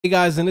Hey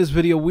guys, in this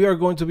video we are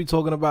going to be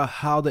talking about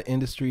how the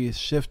industry is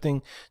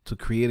shifting to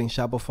creating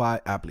Shopify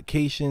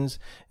applications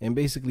and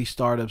basically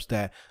startups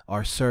that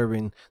are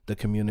serving the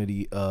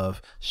community of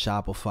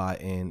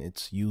Shopify and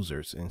its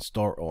users and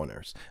store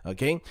owners.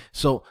 Okay,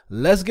 so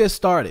let's get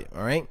started.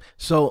 All right,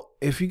 so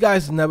if you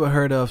guys never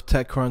heard of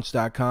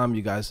TechCrunch.com,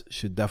 you guys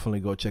should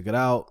definitely go check it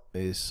out.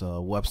 It's a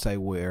website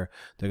where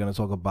they're going to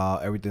talk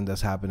about everything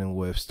that's happening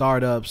with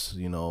startups,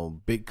 you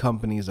know, big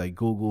companies like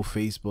Google,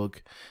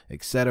 Facebook,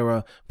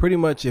 etc. Pretty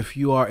much if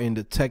you are in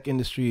the tech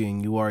industry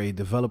and you are a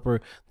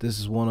developer, this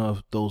is one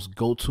of those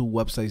go-to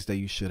websites that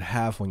you should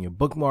have on your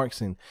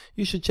bookmarks, and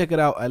you should check it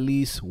out at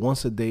least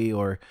once a day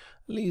or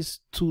at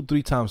least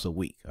 2-3 times a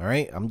week. All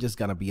right, I'm just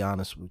gonna be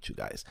honest with you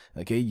guys.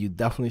 Okay, you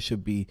definitely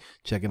should be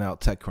checking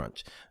out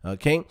TechCrunch.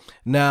 Okay,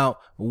 now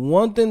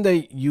one thing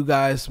that you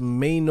guys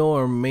may know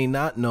or may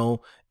not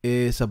know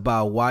is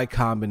about Y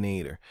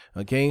Combinator.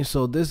 Okay,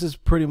 so this is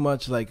pretty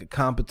much like a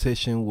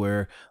competition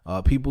where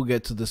people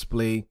get to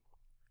display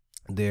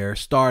their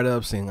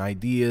startups and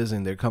ideas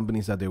and their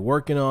companies that they're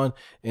working on,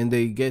 and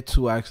they get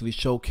to actually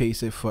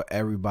showcase it for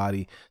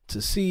everybody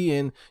to see,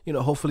 and you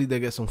know, hopefully they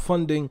get some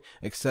funding,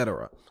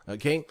 etc.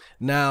 Okay,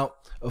 now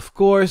of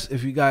course,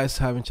 if you guys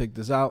haven't checked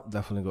this out,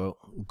 definitely go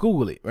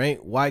Google it,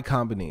 right? Y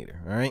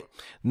Combinator. All right,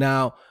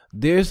 now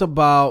there's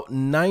about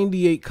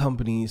 98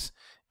 companies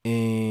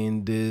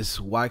in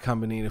this Y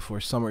Combinator for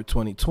summer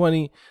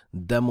 2020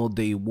 demo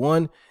day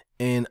 1,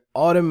 and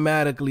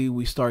automatically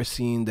we start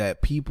seeing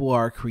that people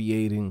are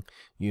creating,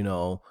 you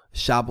know,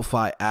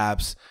 Shopify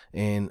apps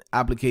and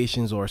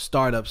applications or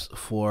startups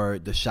for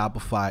the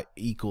Shopify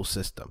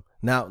ecosystem.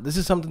 Now, this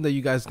is something that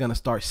you guys are going to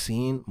start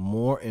seeing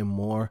more and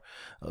more,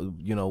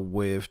 you know,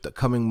 with the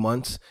coming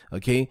months.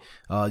 Okay,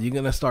 you're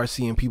going to start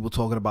seeing people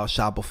talking about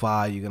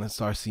Shopify. You're going to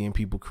start seeing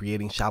people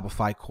creating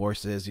Shopify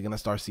courses. You're going to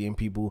start seeing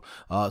people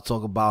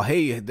talk about,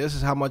 hey, this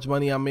is how much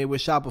money I made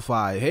with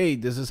Shopify. Hey,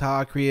 this is how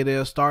I created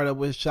a startup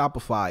with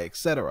Shopify,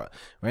 etc.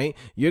 Right?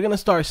 You're going to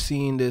start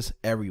seeing this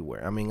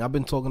everywhere. I mean, I've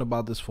been talking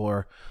about this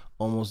for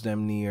almost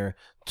damn near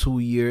 2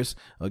 years.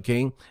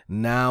 Okay,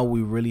 now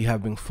we really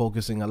have been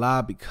focusing a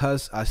lot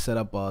because I set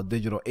up a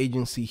digital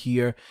agency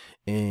here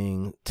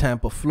in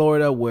Tampa,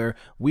 Florida, where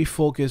we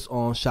focus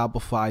on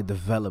Shopify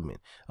development.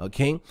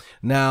 Okay,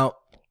 now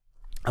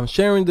I'm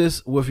sharing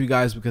this with you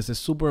guys because it's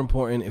super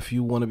important if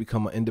you want to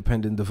become an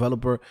independent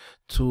developer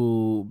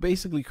to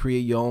basically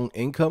create your own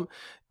income.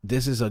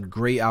 This is a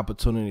great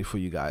opportunity for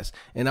you guys,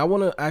 and I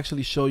want to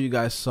actually show you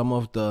guys some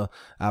of the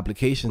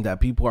applications that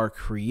people are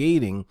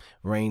creating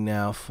right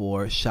now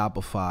for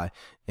Shopify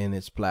and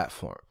its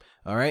platform.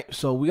 All right,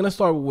 so we're gonna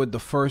start with the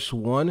first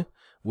one,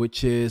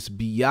 which is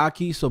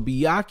Biya. So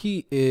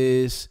Biya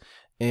is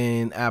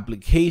an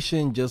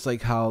application just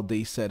like how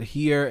they said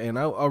here, and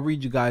I'll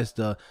read you guys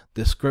the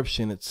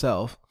description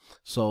itself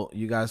so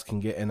you guys can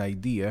get an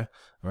idea,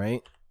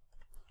 right?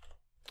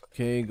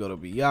 Okay, go to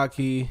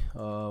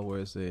Biya. Where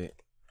is it?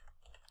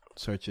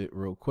 Search it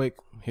real quick.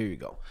 Here you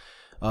go.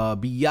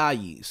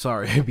 Biya,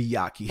 sorry,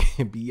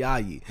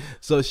 Biya.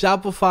 So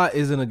Shopify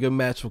isn't a good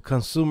match for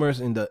consumers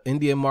in the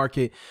Indian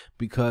market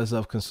because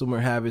of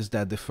consumer habits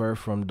that differ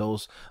from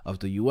those of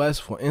the US.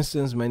 For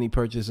instance, many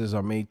purchases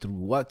are made through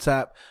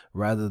WhatsApp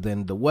rather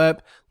than the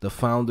web. The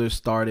founders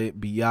started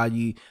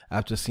Biya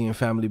after seeing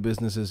family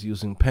businesses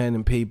using pen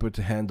and paper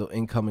to handle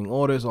incoming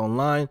orders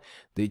online.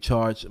 They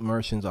charge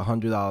merchants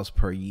 $100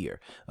 per year.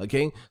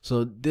 Okay,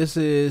 so this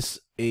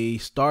is a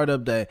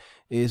startup that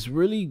is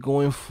really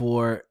going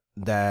for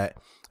that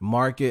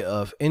market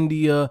of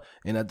India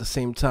and at the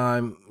same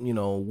time, you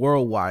know,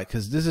 worldwide,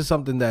 because this is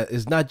something that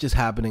is not just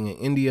happening in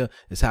India,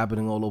 it's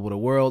happening all over the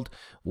world,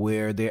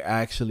 where they're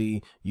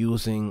actually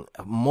using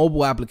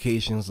mobile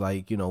applications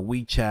like, you know,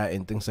 WeChat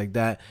and things like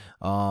that,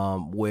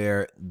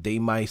 where they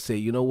might say,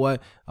 you know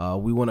what,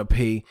 we want to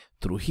pay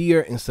through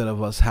here instead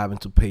of us having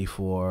to pay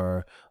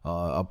for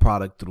a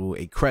product through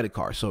a credit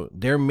card. So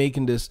they're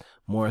making this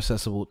more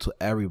accessible to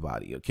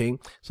everybody. Okay,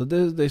 so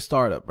this is their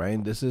startup,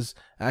 right? This is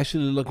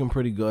actually looking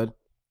pretty good,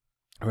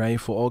 right,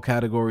 for all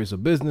categories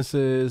of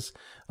businesses.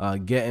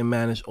 Get and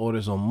manage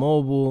orders on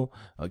mobile.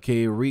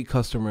 Okay, read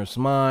customers'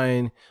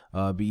 mind.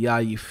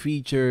 Biya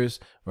features,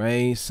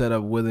 right, set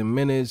up within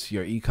minutes.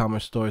 Your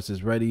e-commerce stores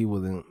is ready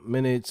within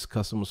minutes.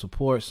 Customer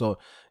support. So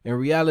in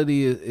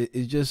reality,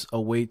 it's just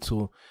a way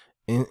to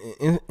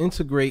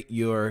integrate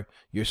your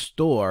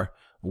store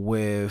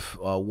with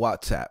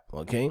WhatsApp.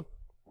 Okay,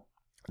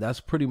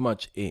 that's pretty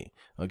much it.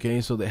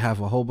 Okay, so they have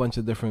a whole bunch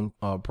of different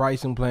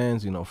pricing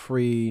plans, you know,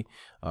 free,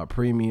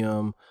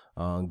 premium,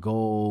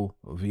 gold,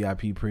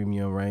 VIP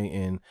premium, right?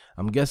 And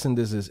I'm guessing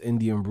this is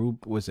Indian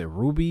was it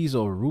rubies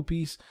or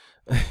rupees?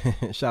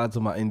 Shout out to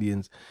my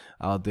Indians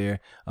out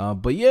there.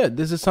 But yeah,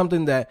 this is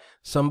something that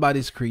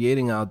somebody's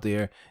creating out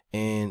there,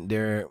 and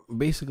they're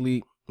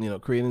basically, you know,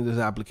 creating this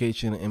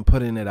application and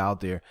putting it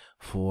out there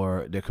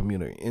for their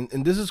community.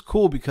 And this is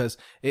cool because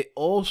it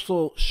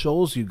also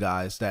shows you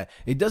guys that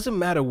it doesn't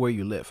matter where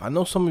you live. I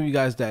know some of you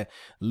guys that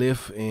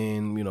live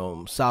in, you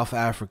know, South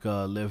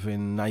Africa, live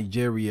in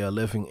Nigeria,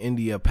 live in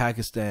India,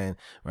 Pakistan,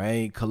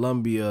 right?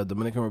 Colombia,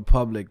 Dominican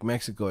Republic,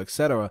 Mexico,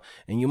 etc.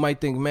 And you might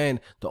think,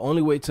 man, the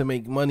only way to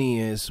make money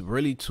is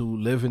really to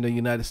live in the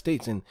United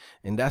States. And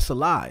that's a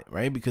lie,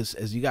 right? Because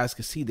as you guys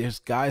can see, there's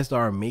guys that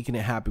are making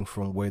it happen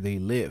from where they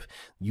live.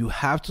 You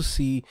have to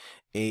see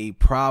a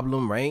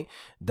problem, right,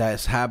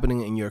 that's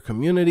happening in your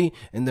community,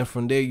 and then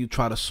from there you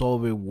try to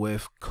solve it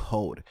with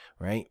code,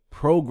 right?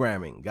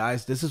 Programming,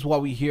 guys, this is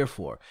what we're here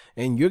for,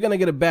 and you're gonna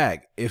get a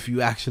bag if you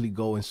actually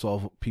go and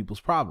solve people's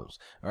problems.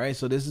 All right,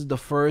 so this is the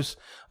first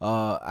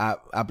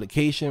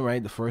application,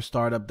 right? The first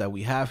startup that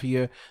we have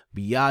here,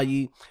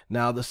 Biya.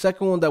 Now the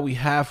second one that we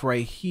have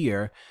right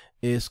here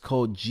is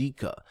called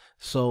Jica.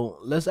 So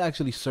let's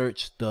actually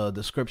search the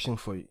description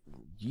for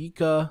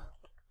Jica.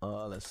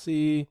 Let's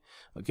see.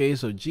 Okay,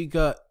 so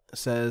Jica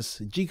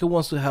says Jica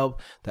wants to help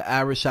the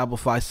average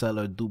Shopify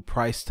seller do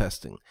price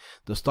testing.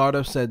 The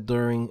startup said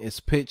during its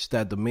pitch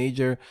that the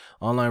major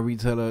online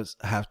retailers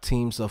have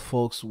teams of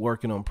folks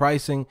working on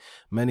pricing.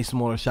 Many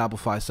smaller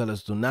Shopify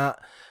sellers do not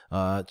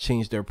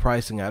change their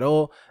pricing at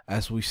all,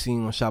 as we've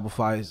seen on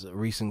Shopify's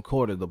recent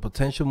quarter. The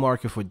potential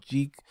market for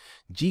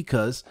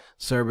Jica's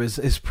service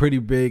is pretty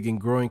big and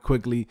growing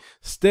quickly.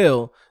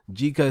 Still,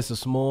 Jica is a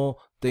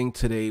small thing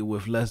today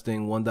with less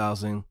than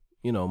 1,000,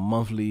 you know,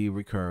 monthly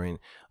recurring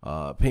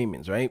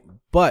payments, right?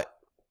 But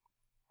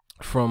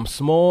from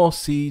small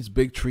seeds,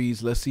 big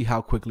trees, let's see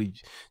how quickly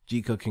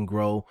Jica can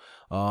grow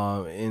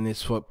in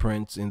its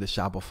footprints in the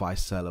Shopify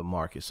seller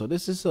market. So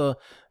this is a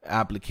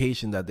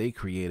application that they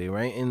created,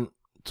 right? And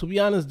to be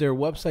honest, their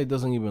website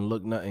doesn't even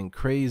look nothing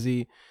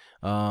crazy.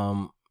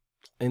 In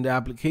the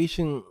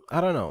application,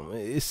 I don't know,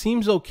 it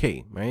seems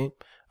okay, right?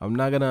 I'm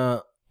not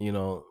gonna, you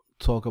know,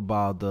 talk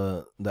about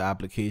the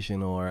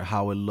application or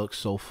how it looks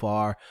so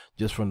far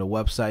just from the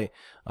website,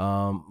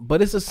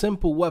 but it's a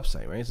simple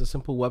website, right? It's a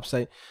simple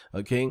website.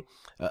 Okay,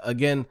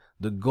 again,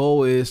 the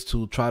goal is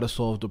to try to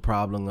solve the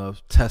problem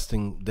of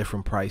testing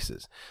different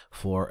prices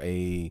for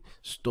a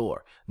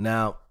store.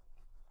 Now,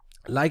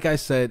 like I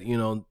said, you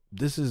know,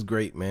 this is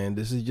great, man.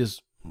 This is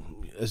just,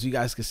 as you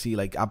guys can see,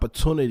 like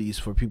opportunities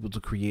for people to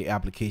create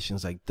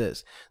applications like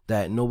this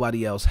that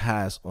nobody else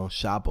has on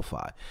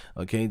Shopify.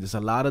 Okay, there's a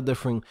lot of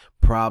different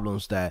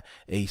problems that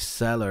a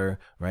seller,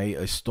 right,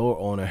 a store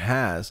owner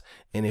has,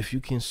 and if you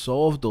can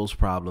solve those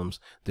problems,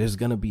 there's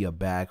gonna be a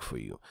bag for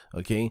you.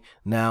 Okay,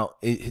 now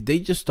they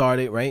just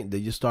started, right?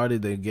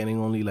 They're getting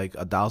only like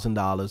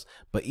 $1,000,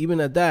 but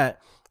even at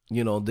that,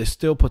 you know, there's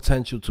still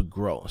potential to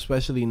grow,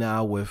 especially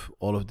now with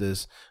all of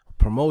this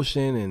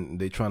promotion,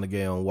 and they're trying to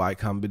get on Y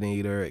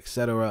Combinator,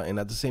 etc. And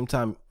at the same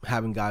time,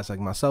 having guys like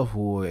myself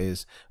who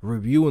is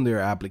reviewing their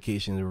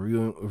applications,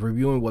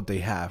 reviewing what they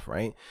have,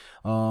 right?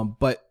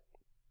 But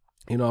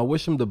you know, I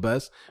wish them the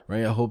best,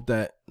 right? I hope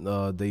that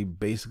they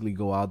basically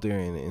go out there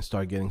and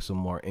start getting some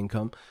more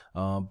income.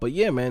 But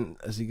yeah, man,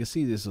 as you can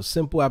see, this is a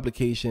simple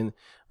application,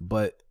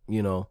 but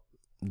you know,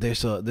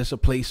 there's a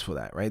place for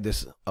that, right?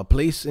 There's a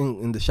place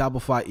in the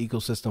Shopify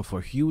ecosystem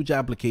for huge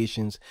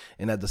applications,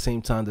 and at the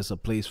same time there's a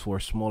place for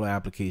smaller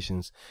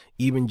applications,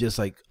 even just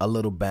like a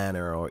little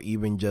banner or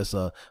even just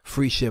a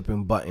free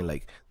shipping button.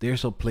 Like,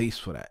 there's a place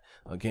for that,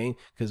 okay?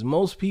 Because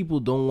most people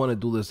don't want to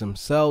do this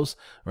themselves,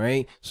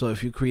 right? So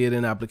if you create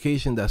an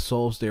application that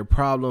solves their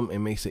problem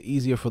and makes it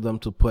easier for them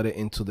to put it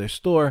into their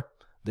store,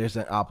 there's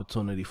an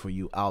opportunity for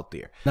you out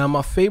there. Now,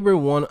 my favorite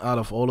one out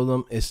of all of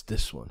them is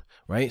this one,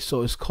 right?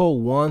 So it's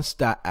called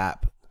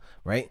Once.app,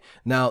 right?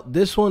 Now,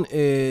 this one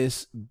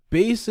is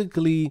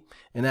basically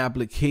an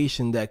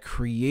application that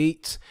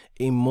creates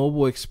a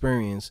mobile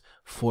experience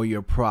for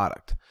your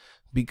product.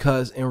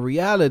 Because in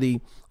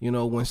reality, you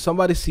know, when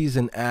somebody sees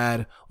an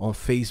ad on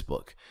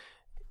Facebook,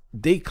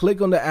 they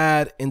click on the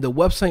ad and the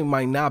website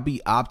might not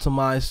be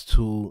optimized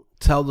to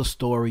tell the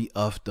story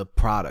of the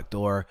product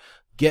or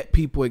get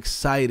people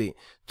excited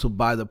to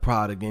buy the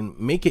product and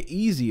make it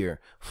easier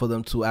for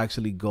them to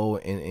actually go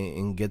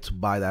and get to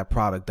buy that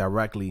product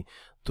directly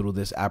through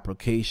this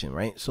application,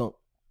 right? So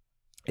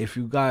if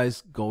you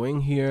guys go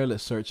in here,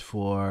 let's search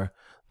for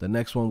the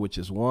next one, which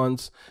is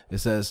Once. It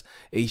says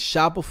a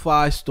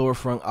Shopify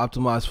storefront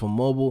optimized for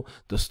mobile.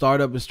 The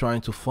startup is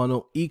trying to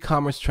funnel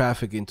e-commerce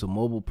traffic into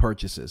mobile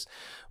purchases,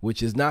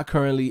 which is not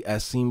currently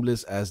as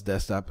seamless as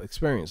desktop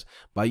experience.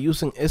 By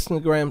using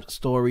Instagram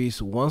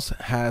stories, Once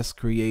has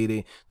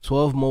created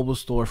 12 mobile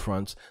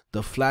storefronts.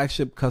 The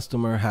flagship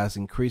customer has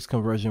increased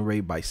conversion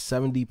rate by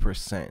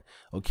 70%.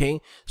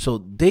 Okay, so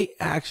they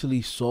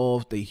actually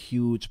solved a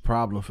huge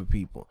problem for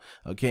people.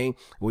 Okay,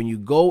 when you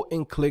go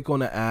and click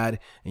on an ad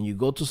and you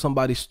go to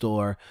somebody's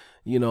store,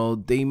 you know,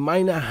 they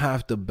might not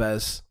have the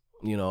best,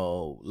 you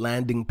know,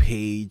 landing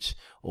page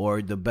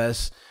or the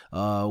best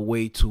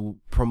way to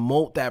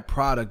promote that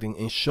product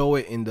and show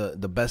it in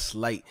the best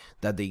light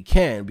that they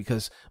can,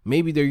 because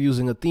maybe they're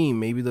using a theme,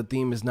 maybe the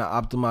theme is not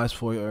optimized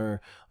for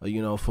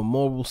for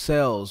mobile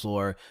sales,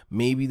 or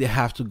maybe they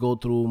have to go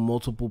through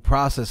multiple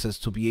processes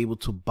to be able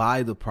to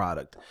buy the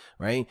product,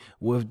 right?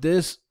 With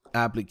this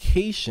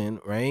application,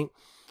 right,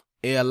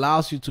 it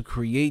allows you to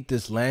create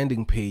this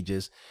landing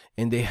pages,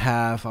 and they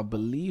have, I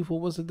believe,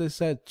 what was it they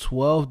said,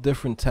 12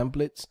 different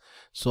templates.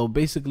 So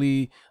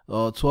basically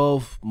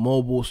 12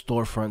 mobile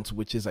storefronts,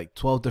 which is like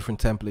 12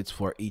 different templates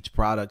for each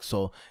product.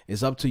 So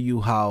it's up to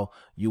you how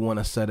you want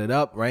to set it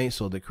up, right?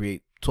 So they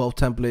create 12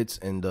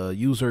 templates, and the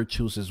user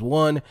chooses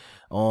one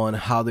on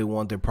how they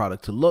want their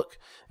product to look,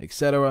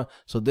 etc.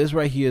 So this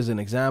right here is an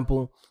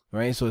example,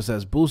 right? So it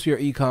says boost your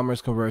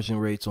e-commerce conversion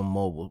rates on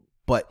mobile.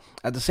 But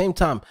at the same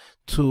time,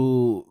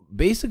 to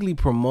basically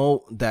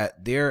promote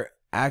that they're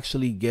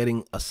actually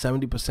getting a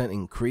 70%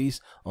 increase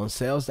on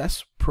sales,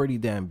 that's pretty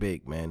damn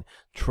big, man.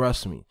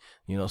 Trust me,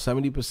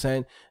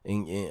 70%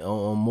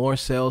 on more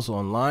sales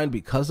online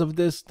because of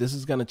this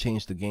is going to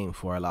change the game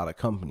for a lot of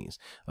companies.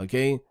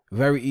 Okay,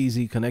 very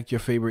easy. Connect your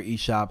favorite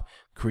eShop,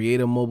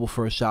 create a mobile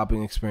first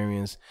shopping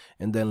experience,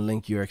 and then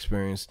link your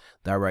experience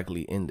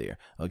directly in there.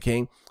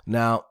 Okay,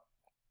 now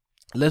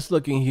let's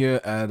look in here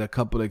at a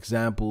couple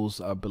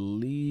examples. I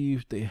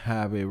believe they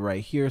have it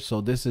right here. So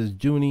this is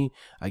UDEMY.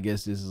 I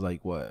guess this is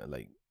like what,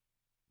 like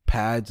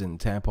pads and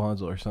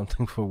tampons or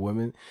something for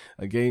women.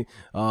 Okay,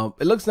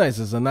 it looks nice.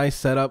 It's a nice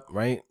setup,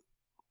 right?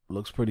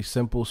 Looks pretty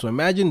simple. So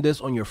imagine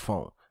this on your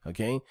phone.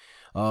 Okay,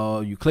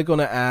 you click on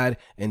the ad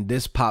and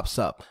this pops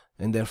up,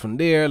 and then from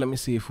there, let me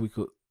see if we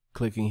could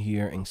click in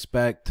here,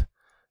 inspect,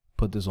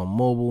 put this on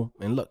mobile,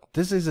 and look,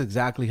 this is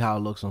exactly how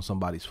it looks on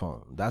somebody's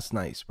phone. That's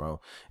nice, bro.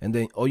 And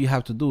then all you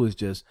have to do is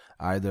just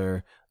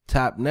either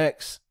tap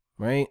next,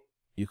 right?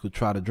 You could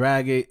try to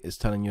drag it. It's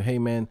telling you, hey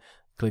man,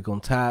 click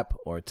on tap,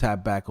 or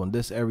tap back on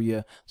this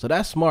area. So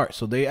that's smart.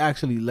 So they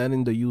actually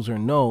letting the user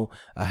know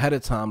ahead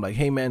of time, like,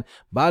 hey man,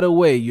 by the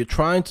way, you're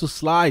trying to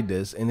slide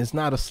this, and it's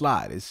not a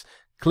slide. It's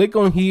click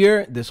on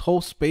here, this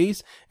whole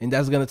space, and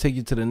that's gonna take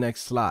you to the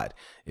next slide.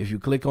 If you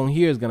click on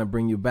here, it's gonna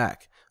bring you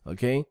back.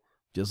 Okay,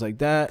 just like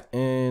that,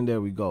 and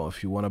there we go.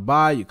 If you want to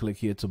buy, you click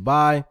here to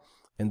buy,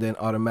 and then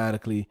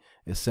automatically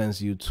it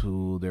sends you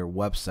to their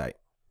website.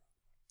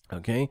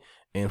 Okay,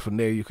 and from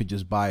there you could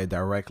just buy it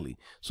directly.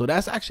 So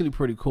that's actually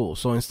pretty cool.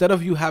 So instead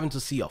of you having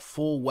to see a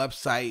full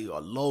website, a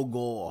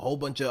logo, a whole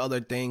bunch of other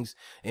things,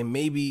 and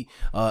maybe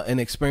an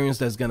experience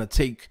that's gonna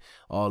take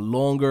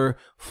longer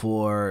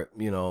for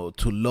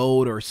to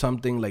load or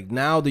something, like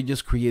now they're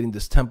just creating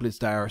these templates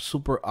that are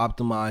super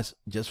optimized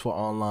just for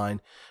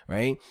online,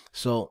 right?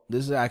 So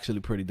this is actually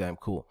pretty damn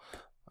cool.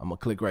 I'm gonna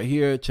click right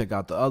here, check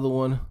out the other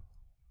one.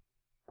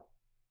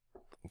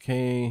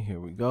 Okay, here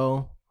we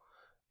go.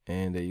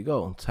 And there you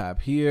go.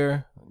 Tap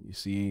here. You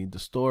see the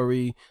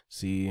story,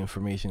 see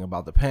information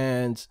about the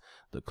pants,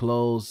 the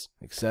clothes,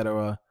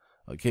 etc.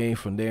 Okay,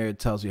 from there it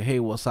tells you, hey,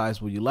 what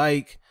size would you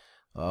like?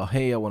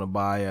 Hey, I want to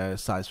buy a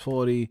size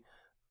 40.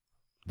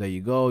 There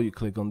you go. You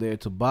click on there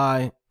to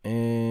buy,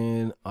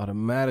 and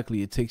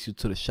automatically it takes you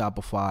to the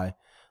Shopify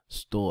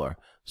store.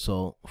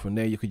 So from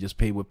there you could just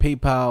pay with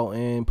PayPal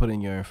and put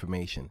in your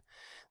information.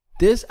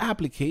 This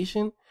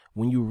application,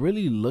 when you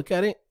really look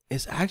at it,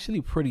 it's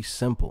actually pretty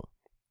simple.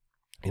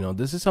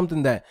 This is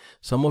something that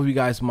some of you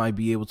guys might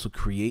be able to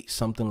create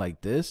something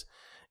like this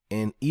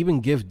and even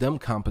give them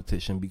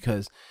competition,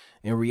 because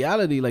in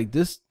reality, like,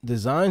 this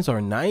designs are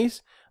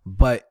nice,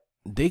 but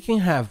they can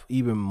have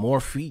even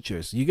more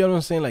features. You get what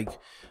I'm saying? Like,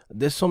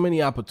 there's so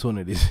many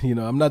opportunities.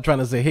 I'm not trying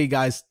to say, hey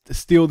guys,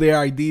 steal their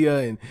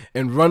idea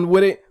and run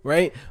with it,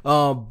 right?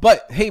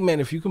 But hey man,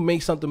 if you can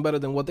make something better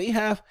than what they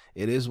have,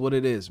 it is what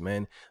it is,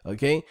 man.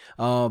 Okay,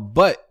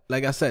 but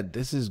like I said,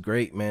 this is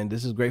great, man.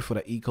 This is great for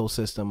the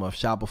ecosystem of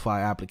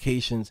Shopify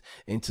applications,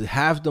 and to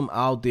have them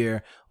out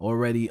there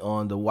already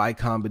on the Y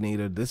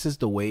Combinator, this is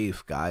the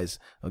wave, guys.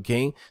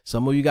 Okay,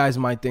 some of you guys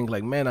might think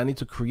like, man, I need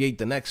to create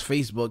the next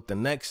Facebook, the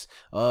next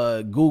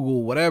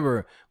Google,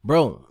 whatever.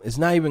 Bro, it's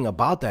not even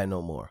about that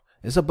no more.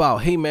 It's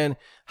about, hey man,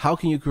 how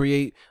can you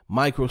create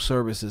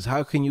microservices?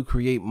 How can you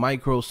create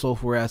micro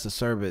software as a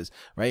service,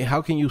 right?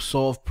 How can you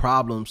solve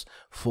problems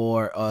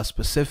for a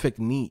specific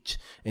niche?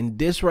 And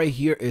this right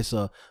here is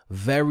a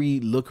very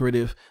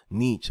lucrative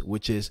niche,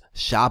 which is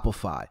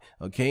Shopify.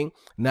 Okay,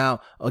 now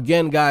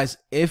again, guys,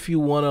 if you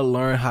want to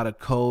learn how to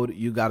code,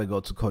 you got to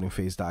go to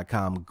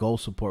CodingPhase.com. Go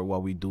support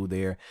what we do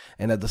there.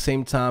 And at the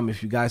same time,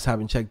 if you guys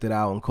haven't checked it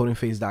out on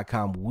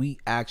CodingPhase.com, we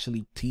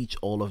actually teach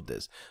all of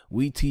this.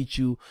 We teach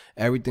you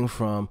everything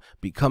from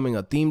becoming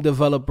a theme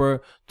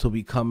developer to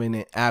becoming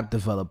an app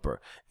developer.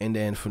 And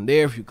then from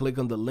there, if you click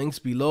on the links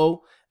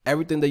below,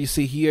 everything that you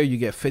see here, you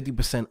get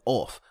 50%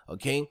 off.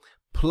 Okay,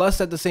 plus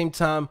at the same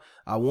time,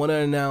 I want to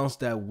announce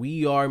that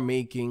we are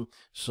making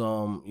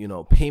some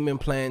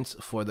payment plans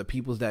for the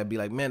people that be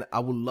like, man, I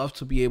would love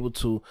to be able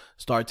to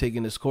start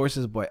taking these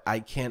courses, but I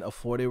can't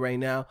afford it right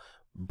now.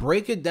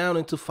 Break it down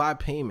into 5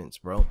 payments,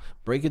 bro.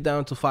 Break it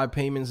down to 5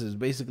 payments. Is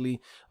basically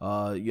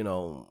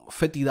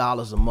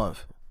 $50 a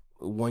month.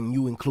 when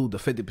you include the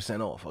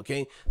 50% off.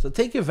 Okay, so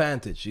take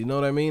advantage. You know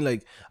what I mean?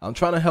 Like, I'm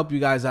trying to help you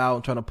guys out.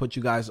 I'm trying to put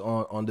you guys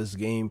on this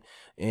game.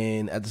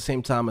 And at the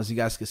same time, as you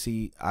guys can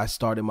see, I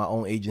started my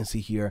own agency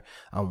here.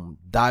 I'm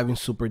diving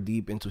super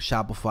deep into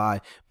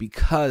Shopify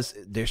because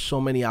there's so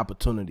many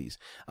opportunities.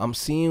 I'm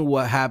seeing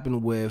what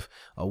happened with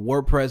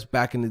WordPress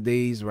back in the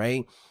days,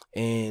 right?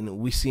 And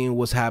we're seeing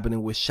what's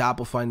happening with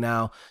Shopify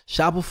now.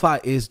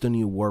 Shopify is the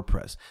new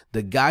WordPress.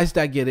 The guys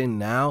that get in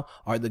now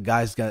are the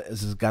guys that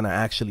is gonna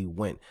actually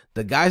win.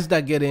 The guys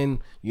that get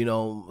in,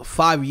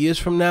 5 years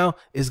from now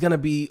is gonna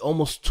be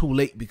almost too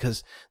late,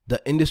 because the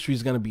industry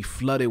is gonna be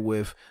flooded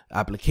with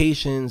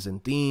applications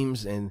and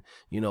themes and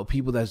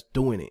people that's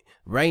doing it.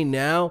 Right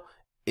now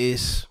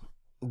is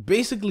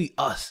basically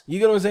us. You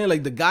get what I'm saying?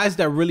 Like, the guys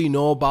that really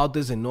know about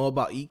this and know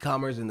about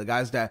e-commerce, and the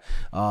guys that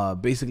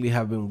basically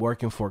have been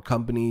working for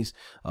companies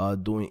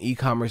doing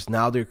e-commerce,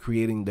 now they're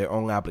creating their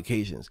own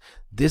applications.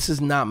 This is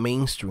not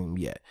mainstream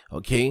yet.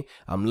 Okay,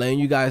 I'm letting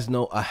you guys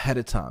know ahead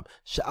of time.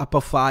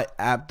 Shopify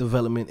app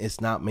development is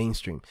not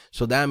mainstream,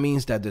 so that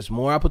means that there's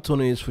more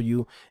opportunities for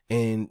you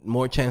and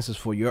more chances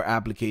for your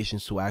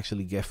applications to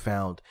actually get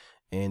found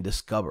and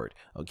discovered.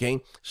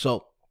 Okay,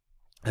 so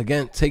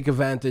again, take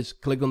advantage.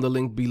 Click on the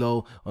link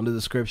below on the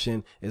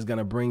description. It's going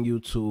to bring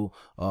you to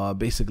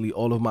basically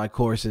all of my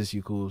courses.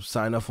 You could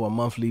sign up for a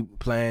monthly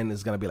plan.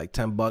 It's going to be like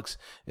 $10.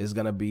 It's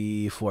going to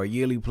be for a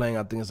yearly plan,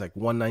 I think it's like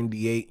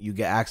 $198. You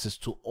get access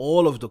to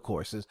all of the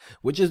courses,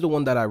 which is the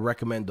one that I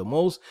recommend the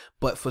most.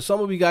 But for some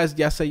of you guys,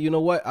 you say, you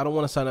know what? I don't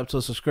want to sign up to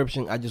a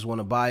subscription. I just want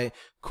to buy it.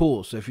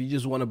 Cool. So if you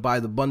just want to buy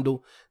the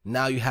bundle,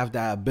 now you have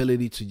that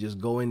ability to just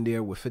go in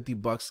there with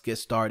 $50, get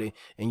started,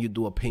 and you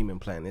do a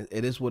payment plan.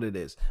 It is what it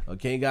is.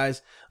 Okay,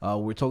 guys,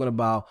 we're talking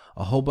about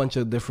a whole bunch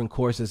of different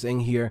courses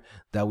in here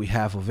that we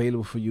have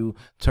available for you.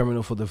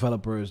 Terminal for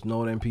developers,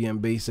 Node NPM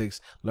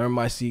basics, learn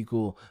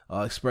MySQL,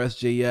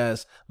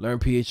 Express.js, learn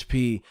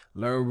PHP,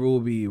 learn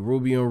Ruby,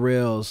 Ruby on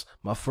Rails,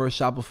 my first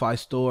Shopify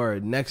store,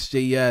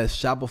 Next.js,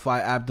 Shopify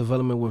app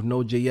development with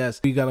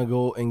Node.js. We're gonna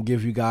go and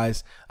give you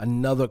guys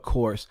another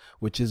course,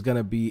 which is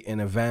gonna be an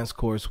advanced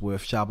course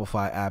with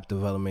Shopify app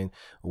development,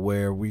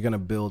 where we're gonna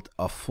build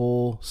a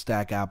full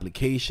stack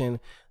application,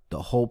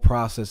 the whole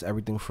process,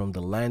 everything from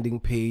the landing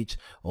page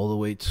all the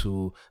way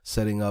to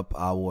setting up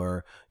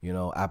our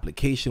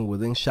application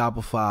within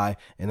Shopify,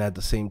 and at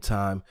the same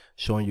time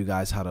showing you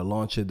guys how to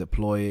launch it,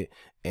 deploy it,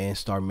 and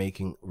start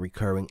making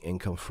recurring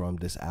income from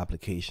these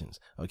applications.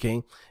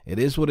 Okay, it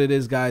is what it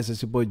is, guys.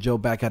 It's your boy Joe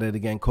back at it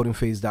again,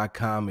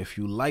 CodingPhase.com. If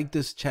you like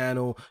this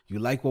channel, you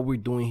like what we're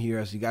doing here,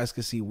 as you guys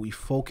can see, we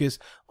focus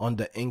on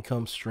the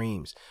income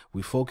streams.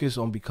 We focus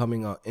on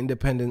becoming an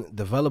independent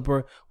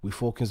developer. We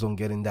focus on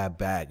getting that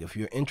bag. If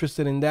you're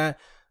interested in that,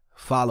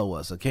 follow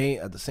us. Okay,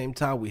 at the same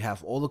time, we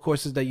have all the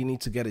courses that you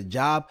need to get a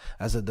job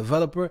as a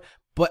developer.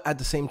 But at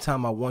the same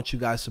time, I want you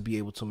guys to be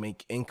able to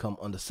make income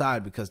on the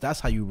side, because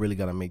that's how you really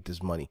got to make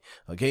this money.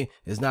 Okay,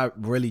 it's not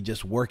really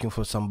just working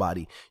for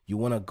somebody. You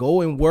want to go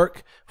and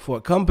work for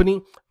a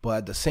company, but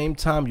at the same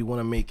time, you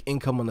want to make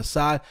income on the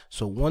side.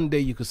 So one day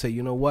you could say,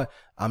 you know what?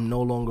 I'm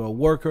no longer a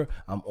worker.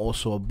 I'm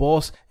also a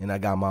boss, and I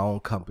got my own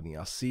company.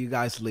 I'll see you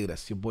guys later.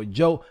 It's your boy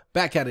Joe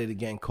back at it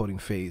again,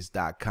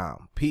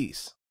 CodingPhase.com.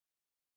 Peace.